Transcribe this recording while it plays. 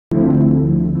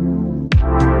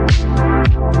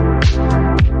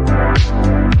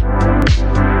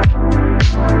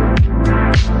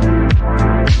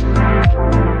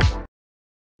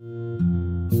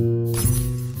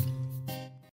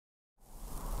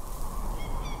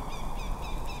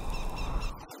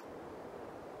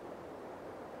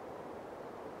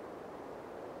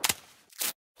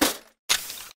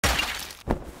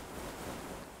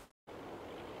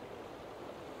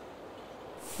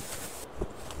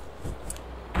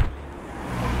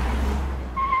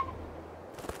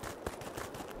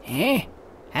Eh?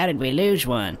 How did we lose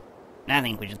one? I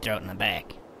think we should throw it in the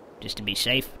back, just to be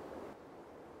safe.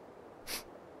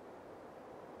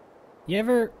 You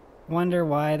ever wonder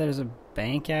why there's a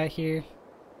bank out here?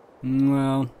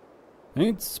 Well, I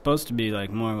think it's supposed to be like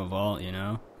more of a vault, you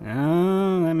know?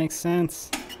 Oh, that makes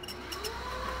sense.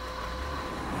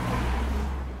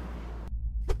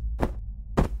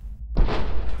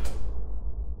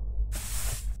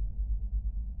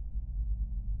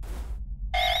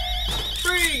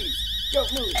 Freeze!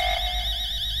 Don't move!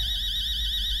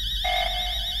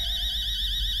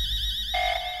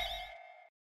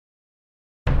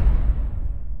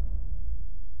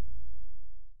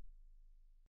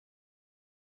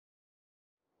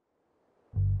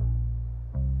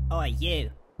 Oi, you.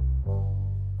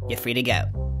 You're free to go.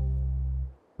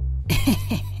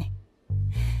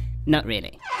 Not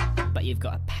really, but you've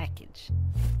got a package.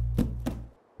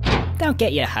 Don't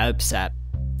get your hopes up.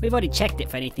 We've already checked it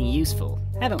for anything useful,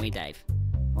 haven't we, Dave?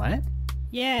 What?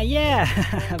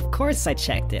 Yeah, of course I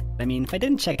checked it. I mean, if I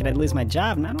didn't check it, I'd lose my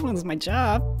job, and I don't want to lose my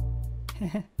job.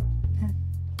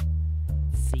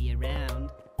 See you around.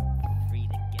 Free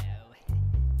to go.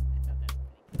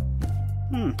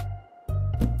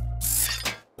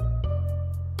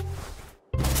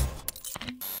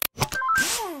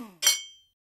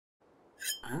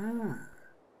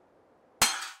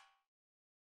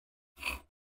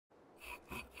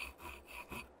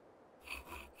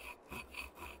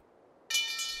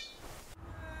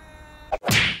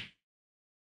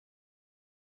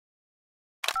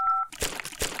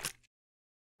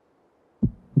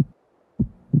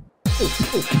 I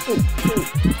thought that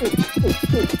was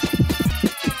pretty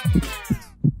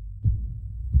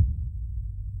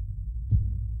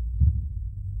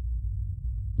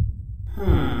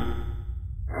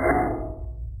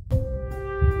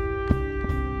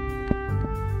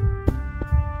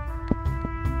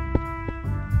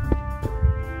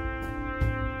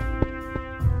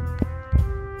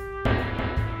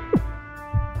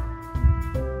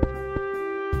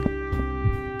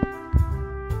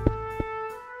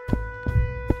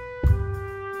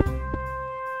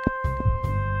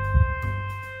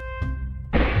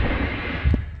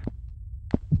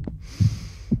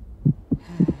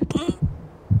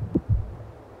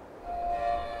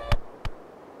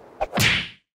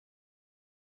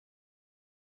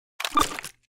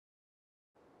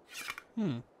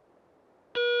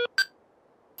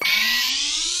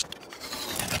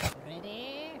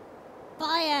Ready?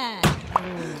 Fire!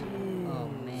 Oh,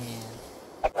 man.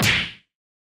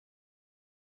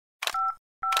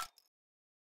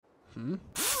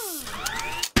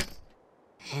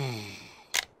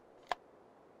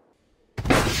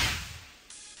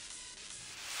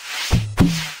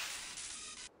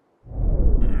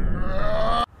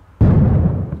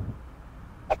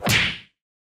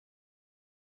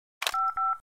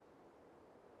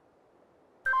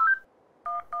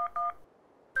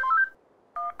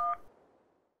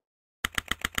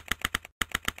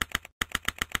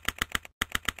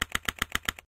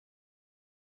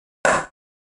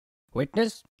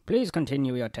 Witness, please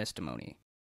continue your testimony.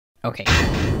 Okay.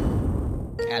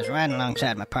 I was riding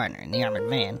alongside my partner in the armored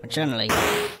van when suddenly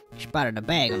she spotted a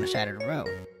bag on the side of the road.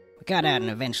 We got out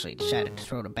and eventually decided to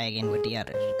throw the bag in with the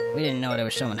others. We didn't know there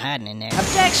was someone hiding in there.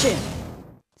 Objection!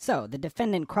 So, the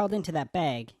defendant crawled into that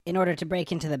bag in order to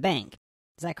break into the bank.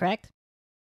 Is that correct?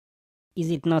 Is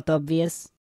it not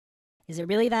obvious? Is it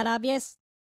really that obvious?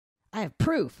 I have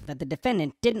proof that the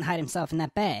defendant didn't hide himself in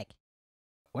that bag.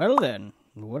 Well then,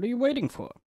 what are you waiting for?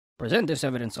 Present this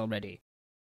evidence already.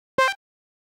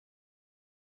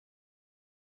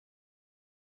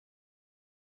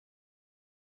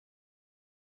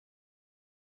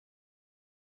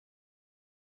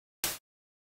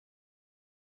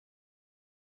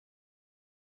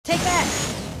 Take that!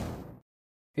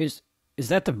 Is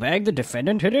that the bag the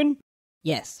defendant hid in?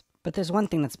 Yes, but there's one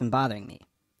thing that's been bothering me.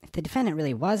 If the defendant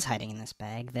really was hiding in this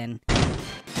bag, then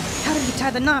how did he tie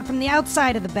the knot from the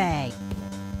outside of the bag?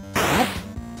 What?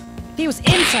 If he was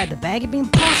inside the bag, it'd be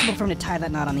impossible for him to tie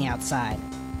that knot on the outside.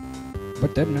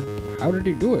 But then, how did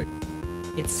he do it?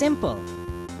 It's simple.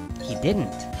 He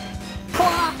didn't.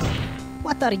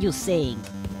 What are you saying?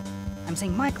 I'm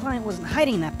saying my client wasn't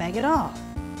hiding in that bag at all.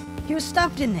 He was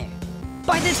stuffed in there.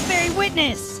 By this very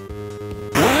witness!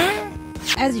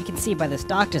 As you can see by this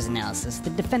doctor's analysis, the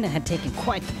defendant had taken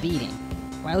quite the beating.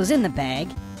 While he was in the bag,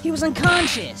 he was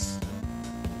unconscious.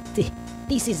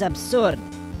 This is absurd.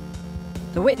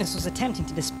 The witness was attempting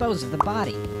to dispose of the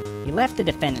body. He left the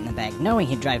defendant in the bag, knowing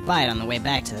he'd drive by it on the way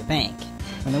back to the bank.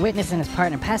 When the witness and his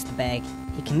partner passed the bag,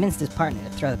 he convinced his partner to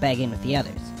throw the bag in with the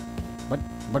others. But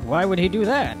why would he do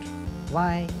that?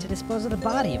 Why, to dispose of the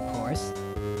body, of course.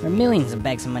 There were millions of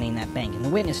bags of money in that bank, and the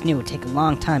witness knew it would take a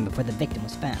long time before the victim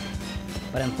was found.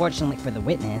 But unfortunately for the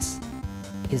witness,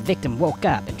 his victim woke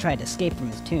up and tried to escape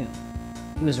from his tomb.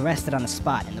 He was arrested on the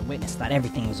spot, and the witness thought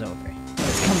everything was over.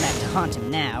 It's come back to haunt him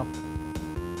now.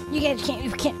 You guys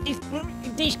can't,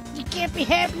 this can't be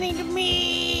happening to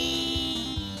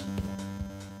me!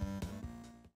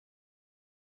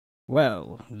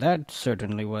 Well, that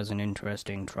certainly was an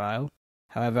interesting trial.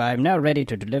 However, I am now ready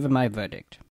to deliver my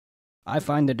verdict. I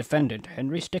find the defendant,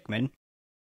 Henry Stickmin,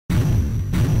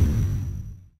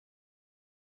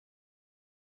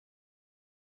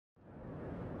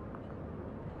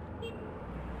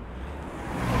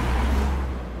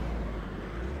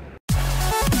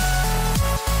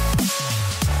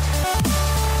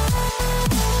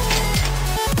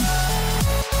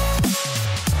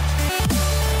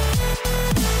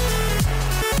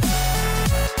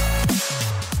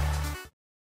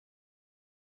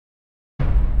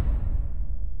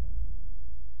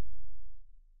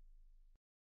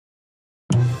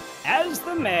 As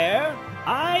the mayor,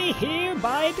 I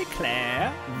hereby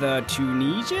declare the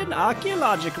Tunisian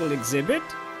archaeological exhibit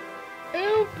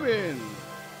open.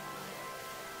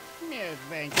 Yes,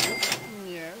 thank you.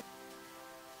 Yes.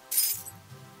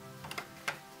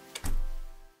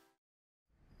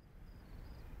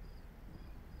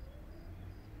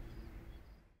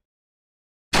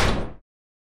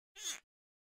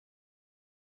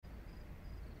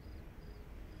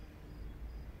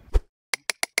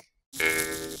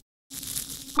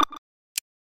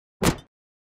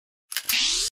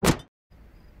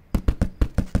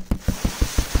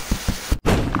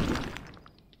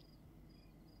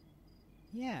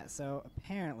 Yeah, so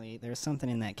apparently there's something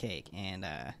in that cake, and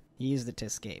he used it to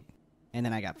escape. And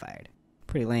then I got fired.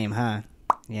 Pretty lame, huh?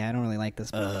 Yeah, I don't really like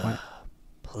this.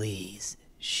 please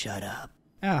shut up.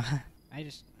 Oh, I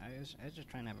was just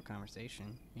trying to have a conversation,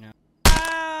 you know.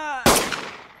 I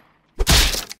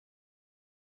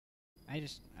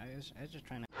was just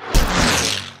trying to.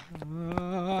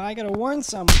 I gotta warn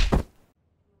someone.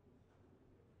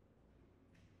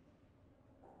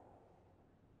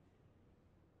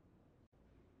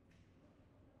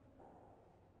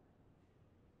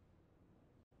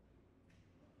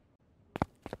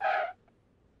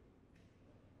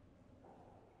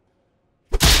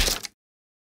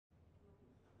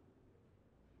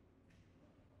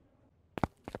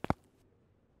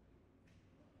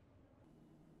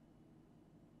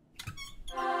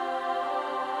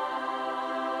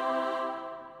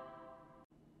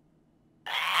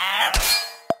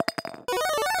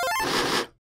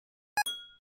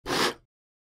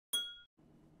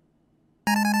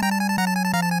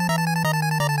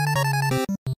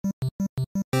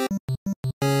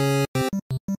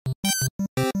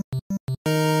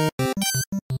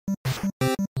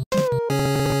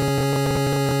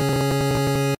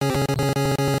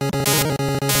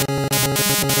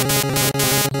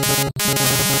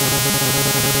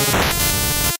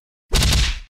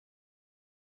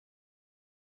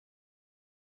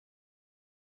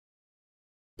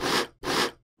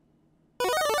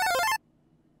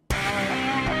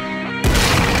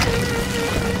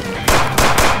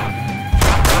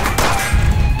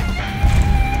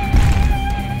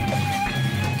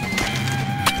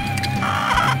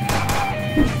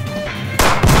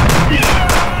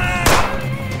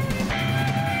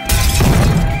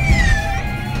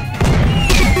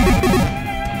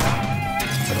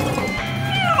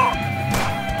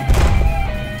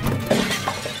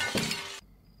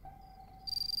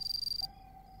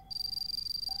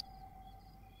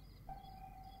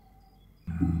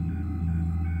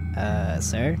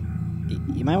 Sir?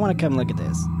 You might want to come look at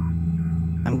this.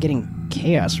 I'm getting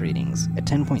chaos readings at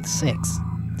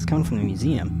 10.6. It's coming from the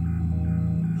museum.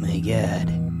 My god,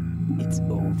 it's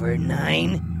over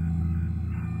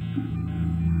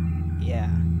 9? Yeah.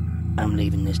 I'm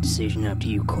leaving this decision up to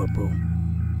you, Corporal.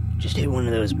 Just hit one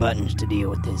of those buttons to deal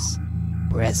with this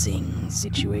pressing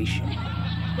situation.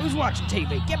 Who's watching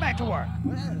TV? Get back to work!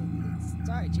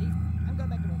 Sorry, Chief. I'm going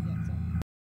back to work. Yeah, sorry.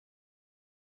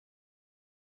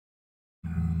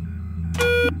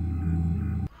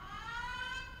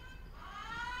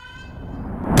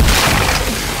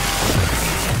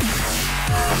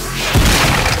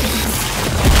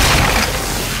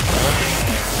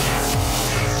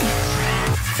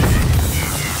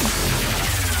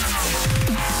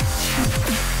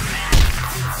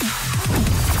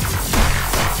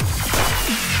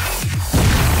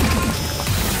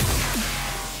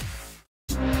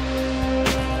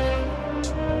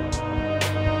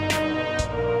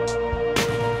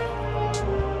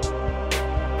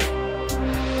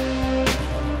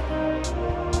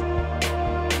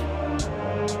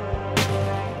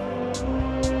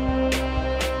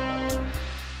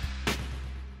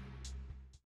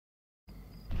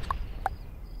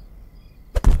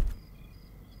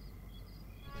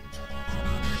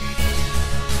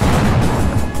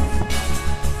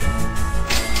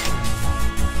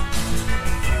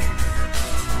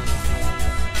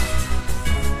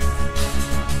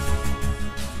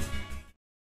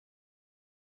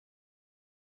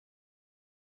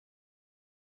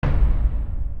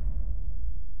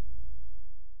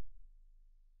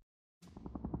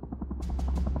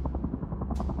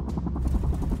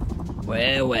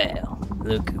 Well, well,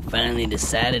 look who finally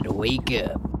decided to wake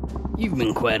up. You've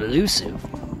been quite elusive,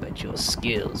 but your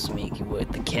skills make you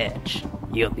worth the catch.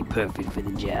 You'll be perfect for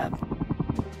the job.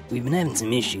 We've been having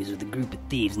some issues with a group of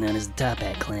thieves known as the Top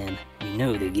Hat Clan. We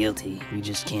know they're guilty, we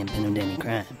just can't pin them to any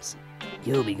crimes.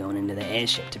 You'll be going into the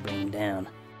airship to bring them down.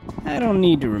 I don't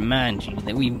need to remind you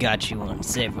that we've got you on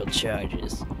several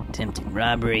charges. Attempted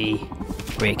robbery,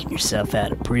 breaking yourself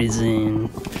out of prison,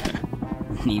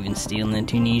 and even stealing a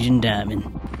Tunisian diamond.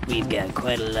 We've got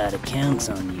quite a lot of counts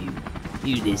on you.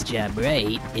 Do this job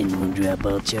right, and we'll drop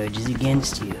all charges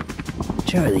against you.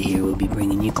 Charlie here will be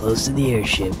bringing you close to the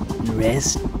airship. The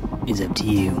rest is up to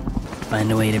you.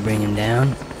 Find a way to bring him down,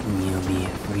 and you'll be a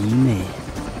free man.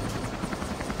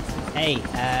 Hey,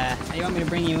 how do you want me to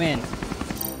bring you in?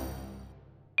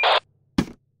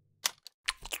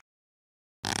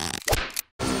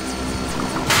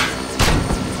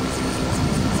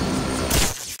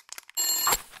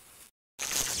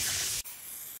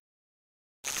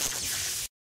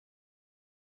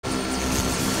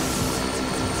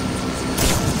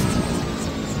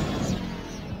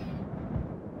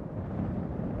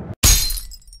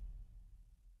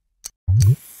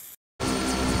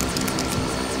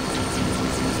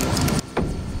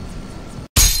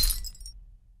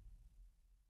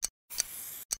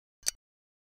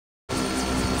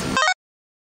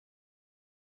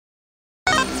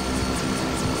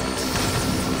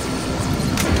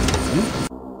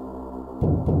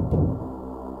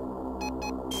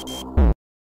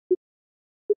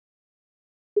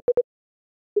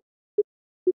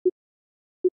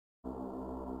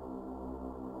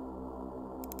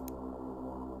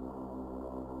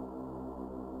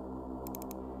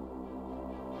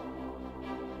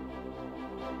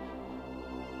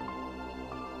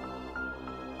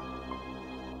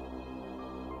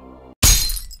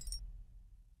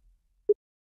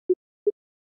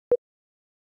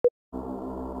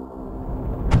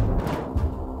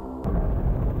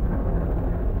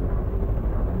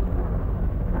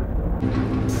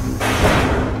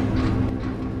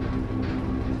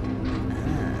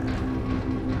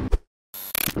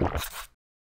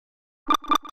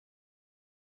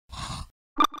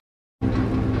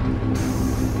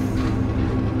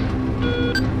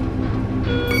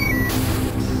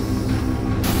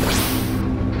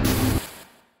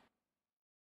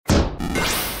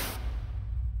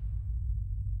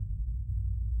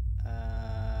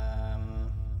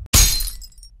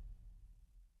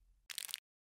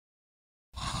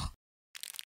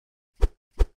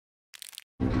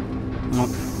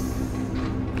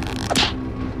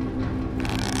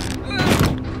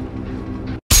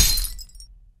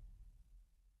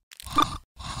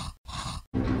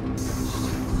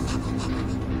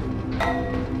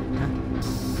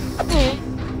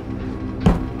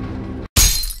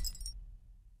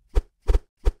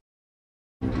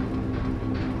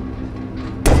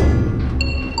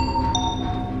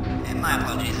 My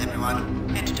apologies, everyone.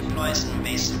 Had to deploy some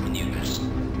evasive maneuvers.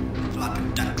 A flock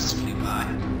of ducks flew by.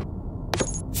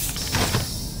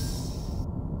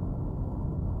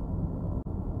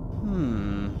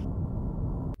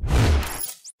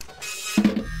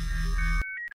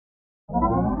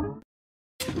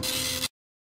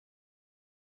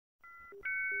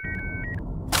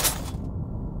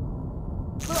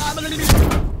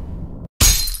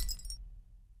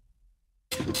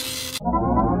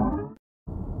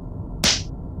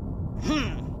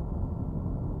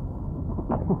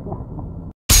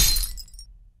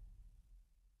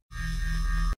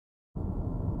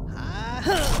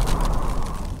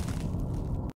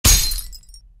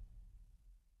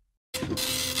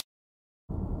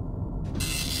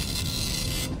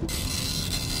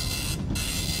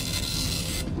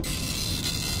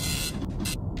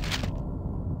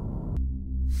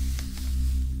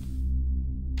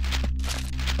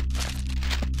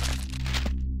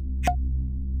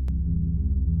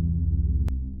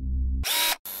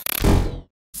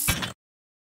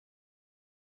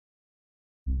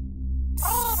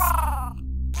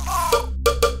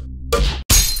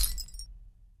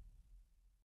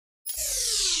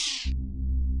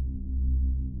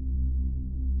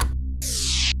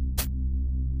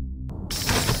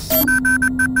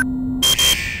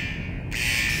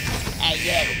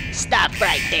 Stop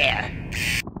right there!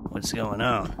 What's going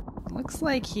on? Looks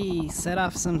like he set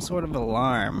off some sort of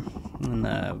alarm in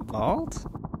the vault?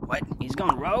 What? He's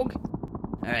going rogue?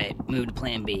 Alright, move to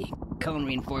plan B. Call in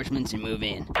reinforcements and move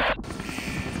in.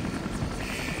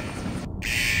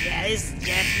 Yeah, this is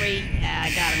Jeffrey.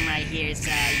 I got him right here,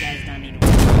 so you guys don't need to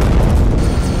worry.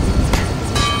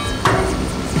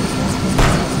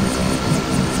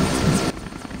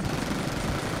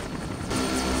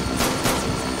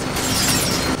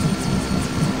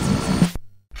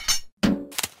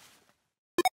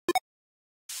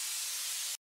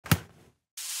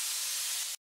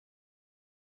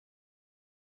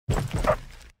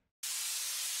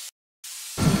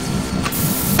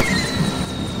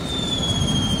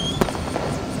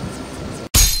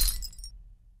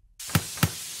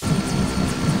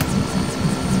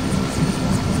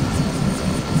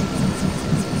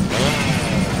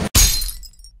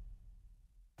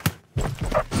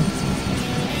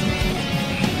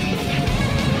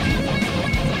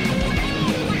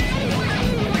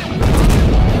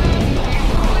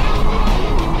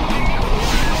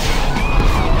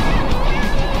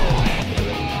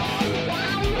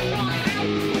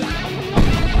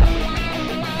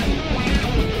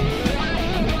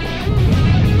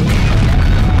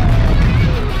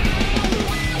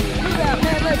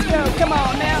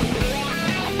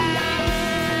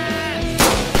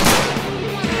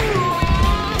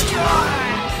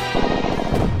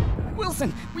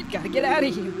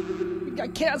 of here. We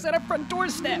got chaos at our front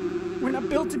doorstep. We're not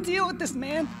built to deal with this,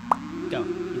 man. Go,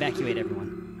 evacuate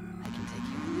everyone. I can take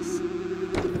care of this.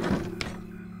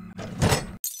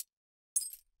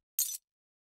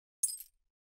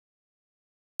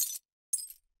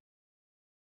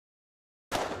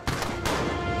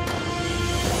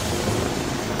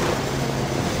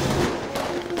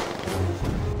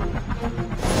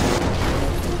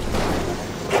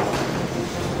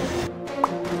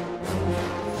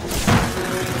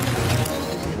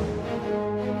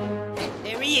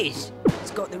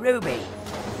 It's got the ruby.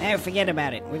 Now forget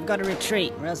about it. We've got to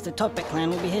retreat, or else the Topic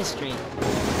clan will be history.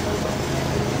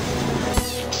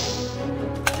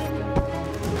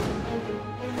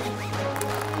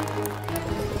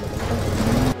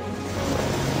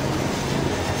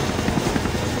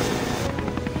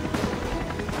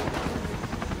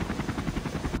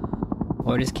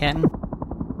 Orders, Captain?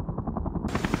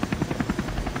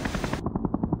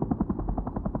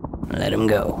 Let him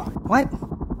go. What?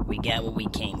 We got what we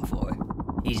came for.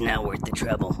 He's not worth the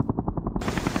trouble.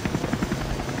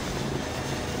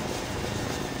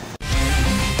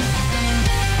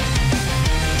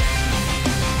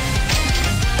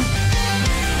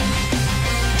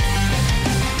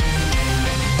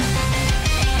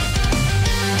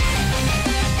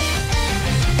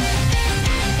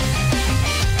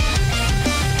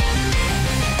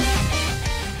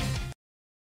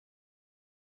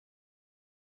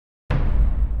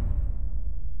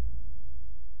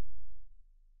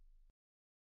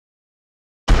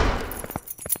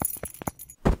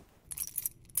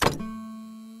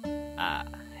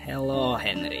 Hello,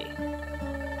 Henry.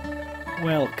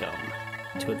 Welcome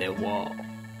to the wall.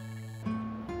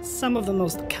 Some of the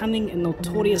most cunning and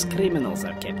notorious criminals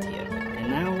are kept here, and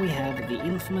now we have the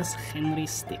infamous Henry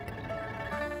Stickmin.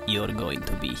 You're going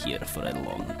to be here for a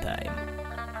long time.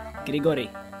 Grigori,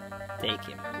 take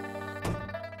him.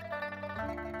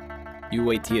 You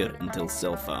wait here until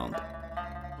cell found.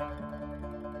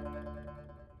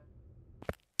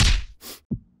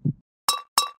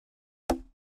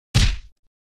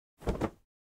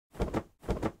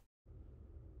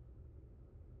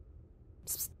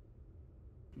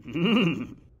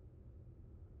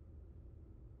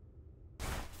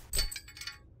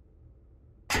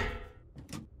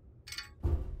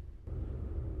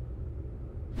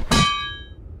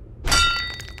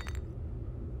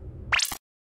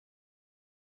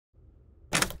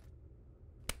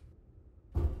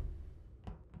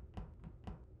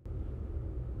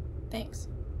 Thanks.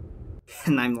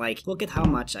 And I'm like, look at how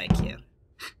much I care.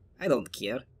 I don't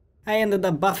care. I ended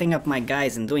up buffing up my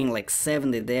guys and doing like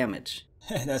 70 damage.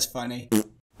 That's funny.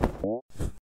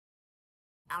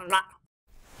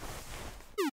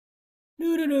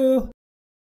 Doo-doo-doo.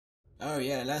 Oh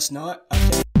yeah, last night.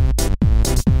 Okay.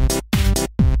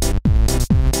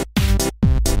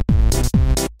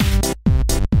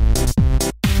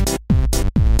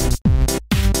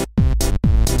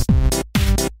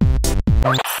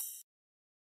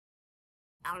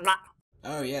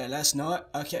 Oh yeah, last night.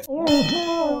 Okay.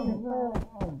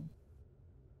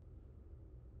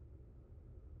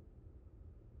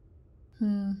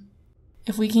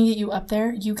 If we can get you up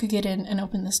there, you could get in and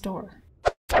open this door.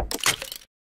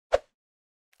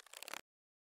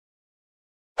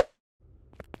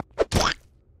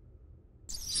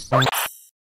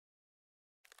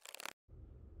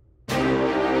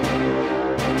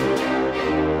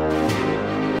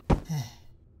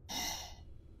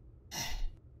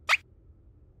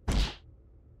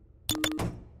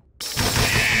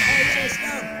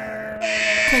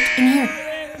 Quick, in here.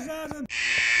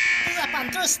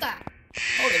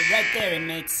 Hold it right there,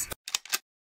 inmates.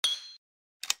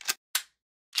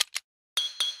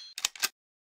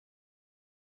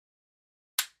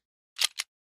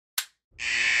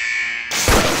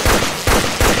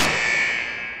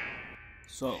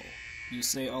 So, you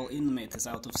say all inmate is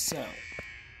out of cell?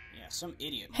 Yeah, some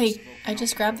idiot. Hey, I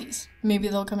just grabbed these. Maybe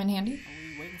they'll come in handy.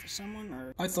 Are we waiting for someone,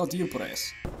 or? I thought you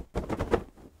press.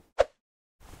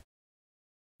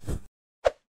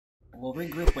 We'll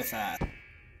regroup with that.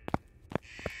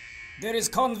 There is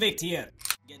convict here.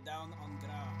 Get down on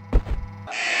ground.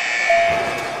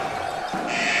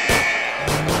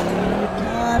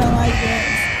 I don't like this.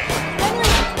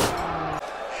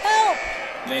 Help!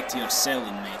 Back to your cell,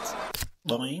 inmate.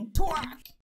 Boing. Twack!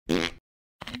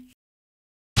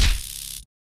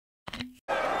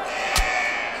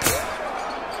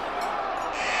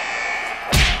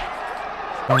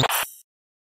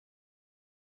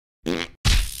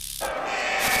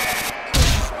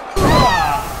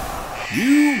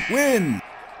 You win!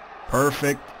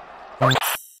 Perfect.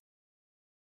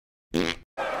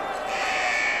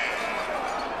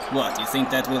 What, you think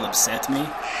that will upset me?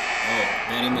 Oh,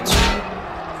 very mature.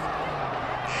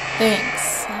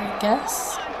 Thanks, I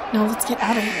guess. Now let's get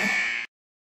out of here.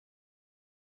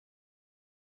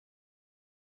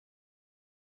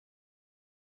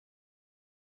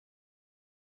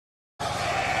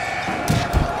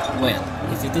 Well,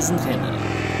 if it isn't Henry.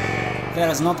 There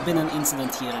has not been an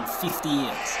incident here in 50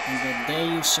 years, and the day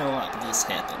you show up, this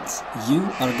happens. You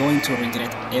are going to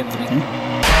regret everything.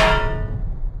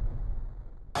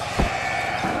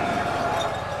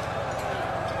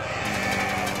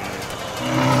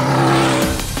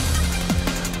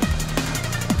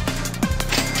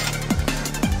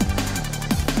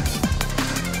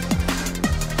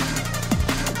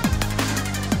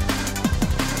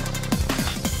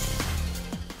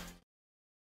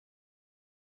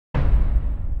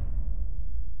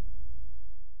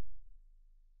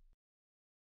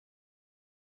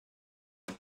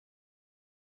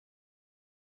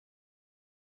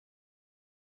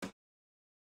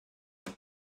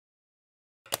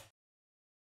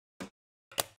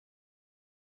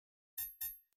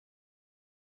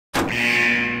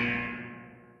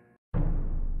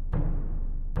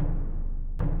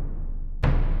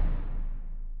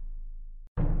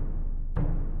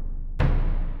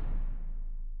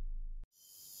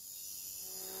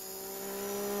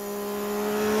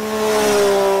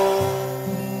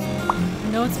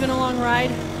 It's been a long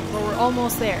ride, but we're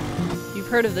almost there. You've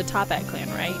heard of the Topat clan,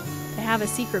 right? They have a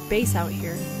secret base out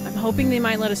here. I'm hoping they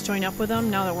might let us join up with them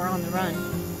now that we're on the run.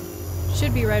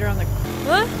 Should be right around the...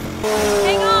 Huh?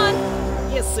 Hang on!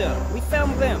 Yes, sir. We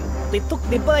found them. They took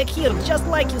the bike here just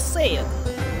like you said.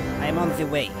 I'm on the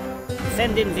way.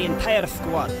 Send in the entire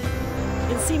squad.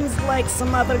 It seems like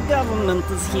some other government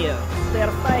is here. They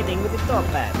are fighting with the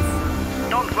Topats.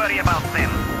 Don't worry about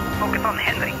them. Focus on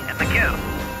Henry and the girl.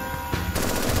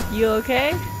 You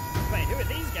okay? Wait, who are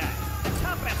these guys? The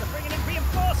Topats are bringing in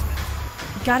reinforcements.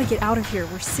 We gotta get out of here.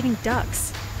 We're sitting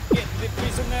ducks. Get the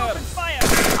prisoners. Open fire!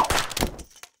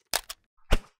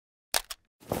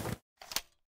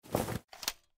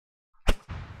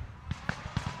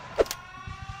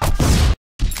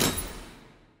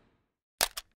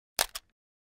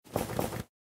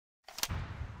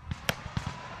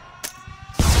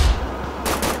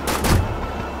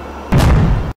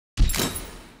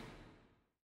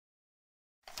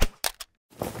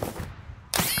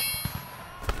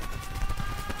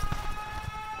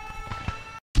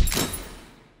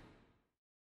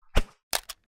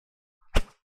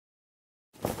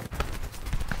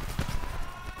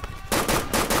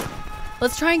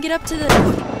 Let's try and get up to the...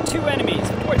 2 enemies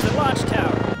towards the launch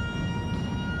tower.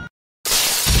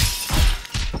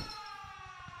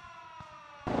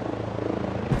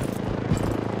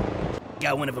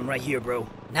 Got one of them right here, bro.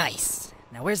 Nice.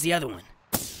 Now where's the other one?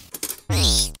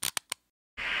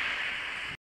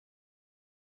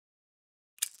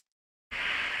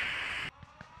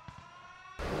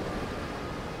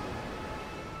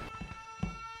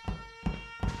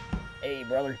 Hey,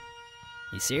 brother.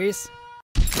 You serious?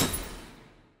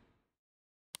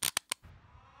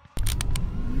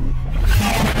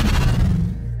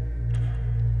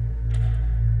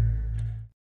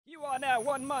 You are now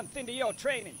 1 month into your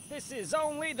training. This is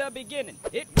only the beginning.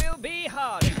 It will be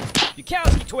hard.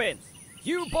 Bukowski twins,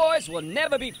 you boys will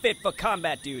never be fit for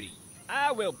combat duty.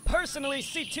 I will personally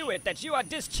see to it that you are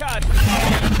discharged.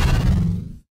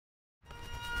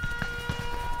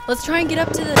 Let's try and get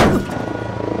up to the...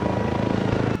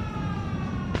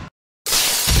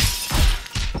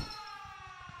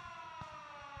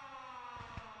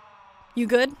 You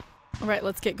good? Alright,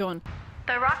 let's get going.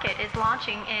 The rocket is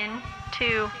launching in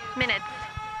 2 minutes.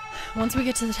 Once we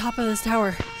get to the top of this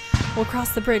tower, we'll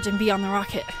cross the bridge and be on the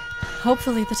rocket.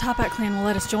 Hopefully the Topat clan will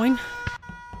let us join.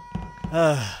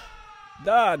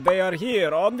 Dad, they are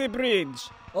here on the bridge.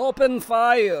 Open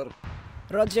fire.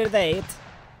 Roger that.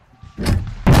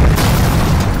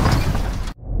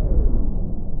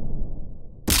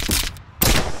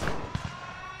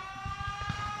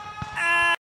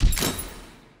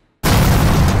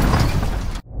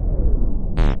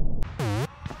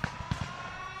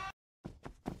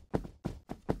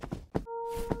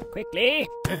 Quickly!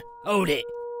 Hold it.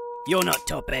 You're not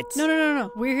Topats.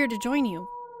 No. We're here to join you.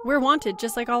 We're wanted,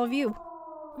 just like all of you.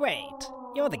 Wait,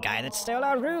 you're the guy that stole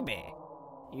our ruby.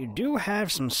 You do have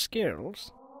some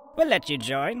skills. We'll let you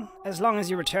join, as long as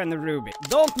you return the ruby.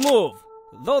 Don't move!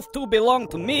 Those 2 belong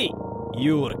to me.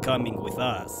 You're coming with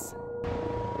us.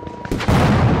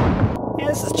 Hey,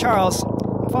 this is Charles.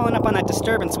 I'm following up on that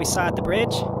disturbance we saw at the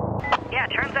bridge. Yeah,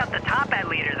 turns out the Topat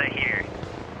leaders are here.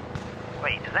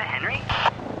 Wait, is that Henry?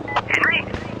 Henry?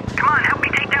 Come on, help me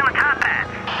take down the Topats!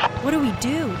 What do we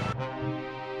do?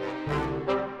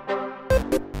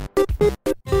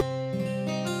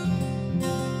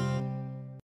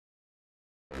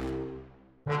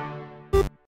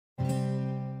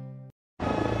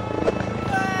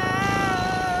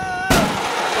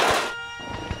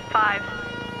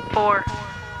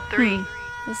 3,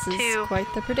 This is 2,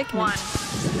 quite the predicament.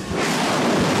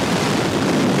 1.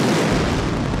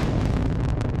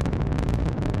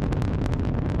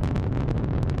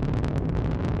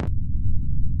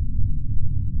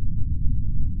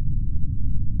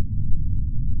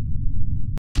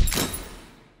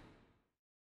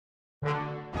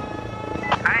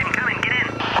 Alright, I'm coming. Get in.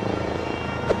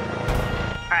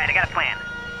 Alright, I got a plan.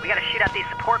 We gotta shoot out these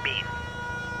support beams.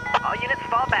 All units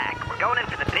fall back. We're going in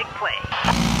for the big play.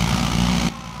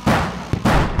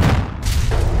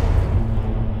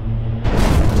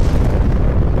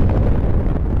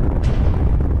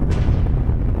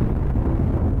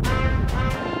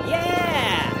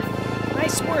 Yeah!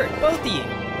 Nice work, both of you.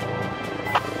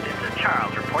 This is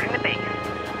Charles reporting the base.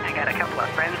 I got a couple of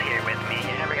friends here with me.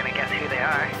 You're never gonna guess who they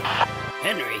are.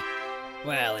 Henry?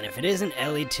 Well, and if it isn't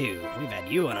Ellie too, we've had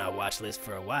you on our watch list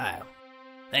for a while.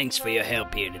 Thanks for your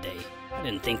help here today. I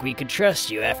didn't think we could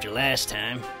trust you after last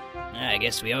time. I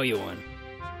guess we owe you one.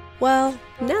 Well,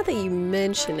 now that you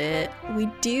mention it, we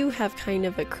do have kind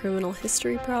of a criminal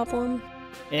history problem.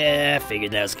 Yeah, I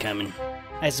figured that was coming.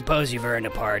 I suppose you've earned a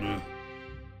pardon.